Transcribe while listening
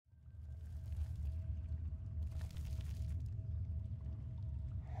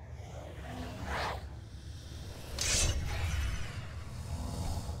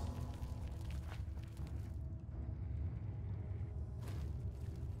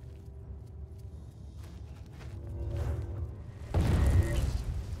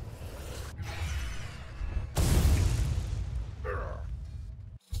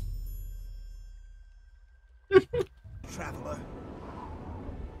traveler.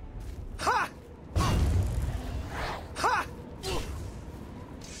 Ha! Ha!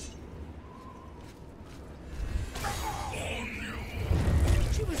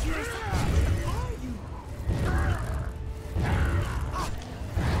 She was here. Where are you?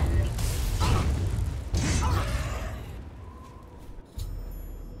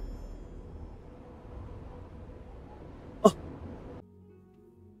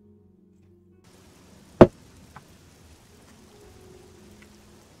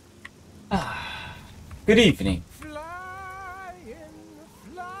 Good evening. Flying,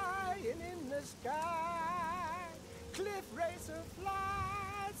 flying in the sky. Cliff racer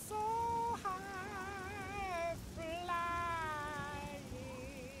fly so high. Flying.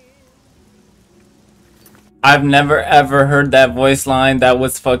 I've never ever heard that voice line. That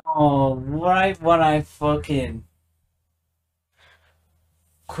was fuck. Oh, right when I fucking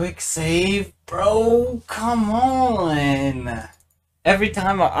quick save, bro. Come on. Every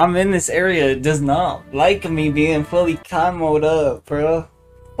time I'm in this area, it does not like me being fully camoed up, bro.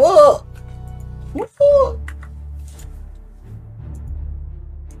 Fuck. Fuck.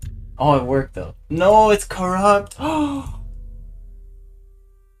 Oh, it worked though. No, it's corrupt.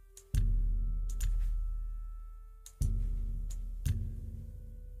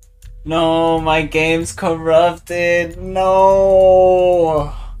 No, my game's corrupted.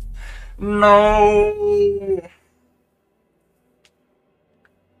 No. No.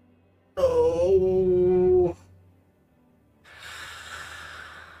 No.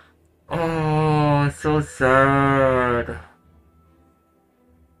 Oh, so sad.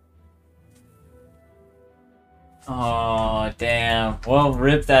 Oh, damn. Well,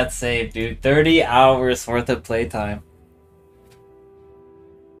 rip that save, dude. 30 hours worth of playtime.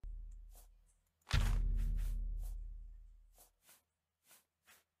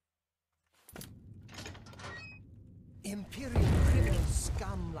 Imperial criminal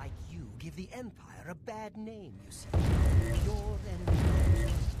scum like you give the Empire a bad name, you see. Your enemy.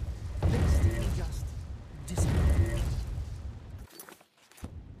 Best if you just disappear.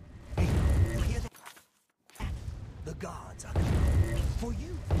 Hey, you hear that? The guards are coming for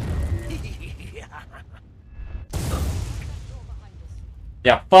you.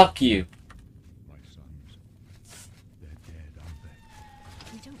 Yeah, fuck you. My sons, they're dead, aren't they?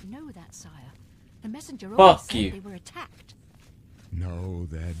 We don't know that, sire. The messenger Fuck always said you. they were attacked. No,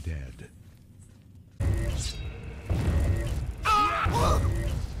 they're dead.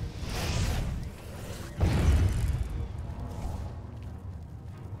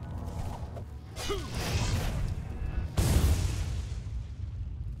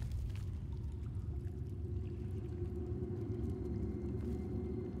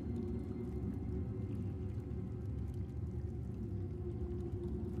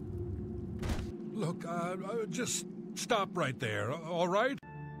 Look, just stop right there, all right?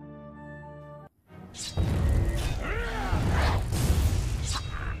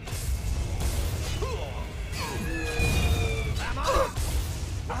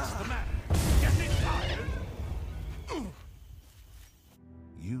 What's the matter? Getting tired?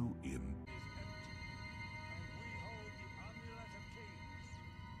 You imp.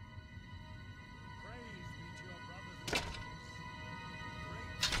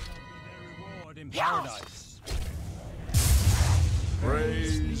 In paradise.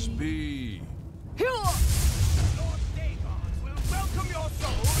 Praise be. Lord Dagon will welcome your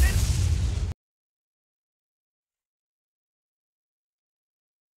soul in...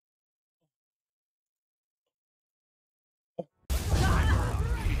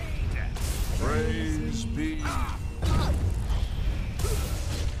 Praise be.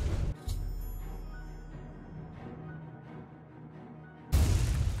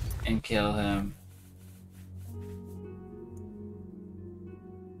 And kill him.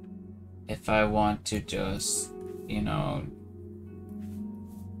 If I want to just, you know,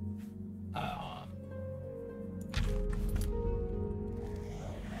 I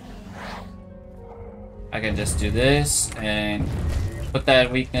can just do this and put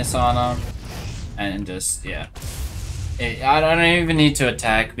that weakness on him and just, yeah. I don't even need to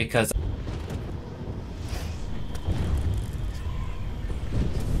attack because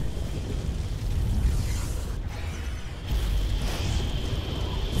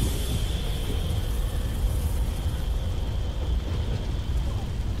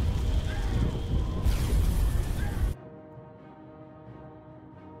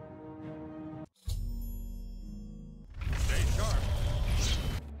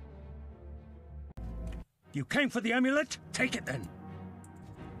You came for the amulet? Take it then.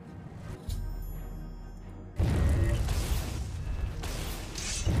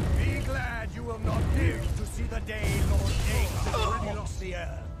 Be glad you will not live to see the day Lord Rocks the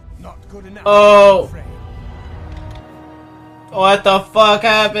earth. Not good enough. Oh. I'm afraid. What the fuck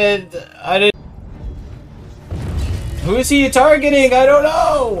happened? I didn't. Who is he targeting? I don't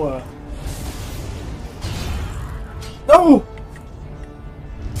know. No.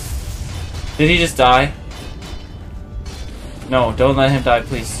 Did he just die? No, don't let him die,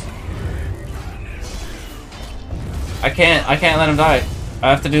 please. I can't let him die. I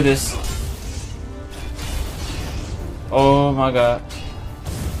have to do this. Oh my god.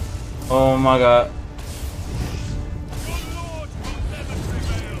 Oh my god. Your lord will never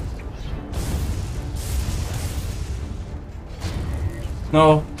prevail.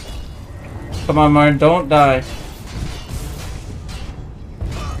 No. Come on, Martin, don't die.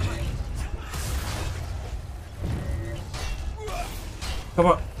 Come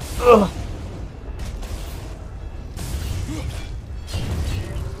on. Ugh.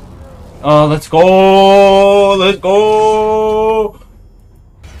 Oh, let's go! Let's go!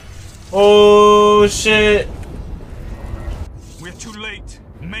 Oh, shit. We're too late.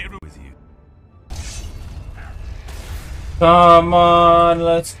 Meru with you. Come on,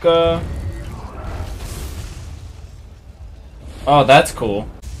 let's go. Oh, that's cool.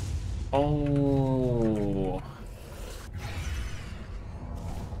 Oh.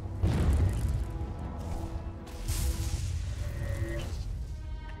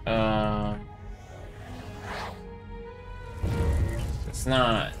 It's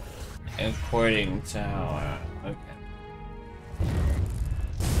not according to how okay.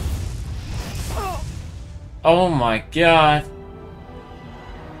 Oh my god.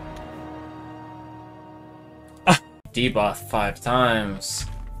 Debuff 5 times.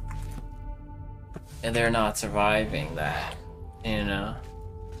 And they're not surviving that, you know.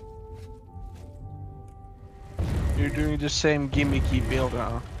 You're doing the same gimmicky build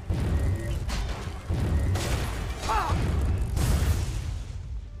now.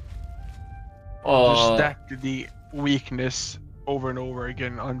 Just Oh, stack the weakness over and over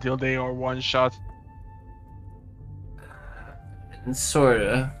again until they are one shot.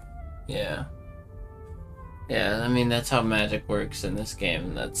 sorta. Yeah. Yeah, I mean that's how magic works in this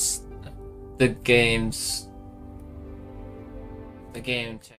game. That's the game.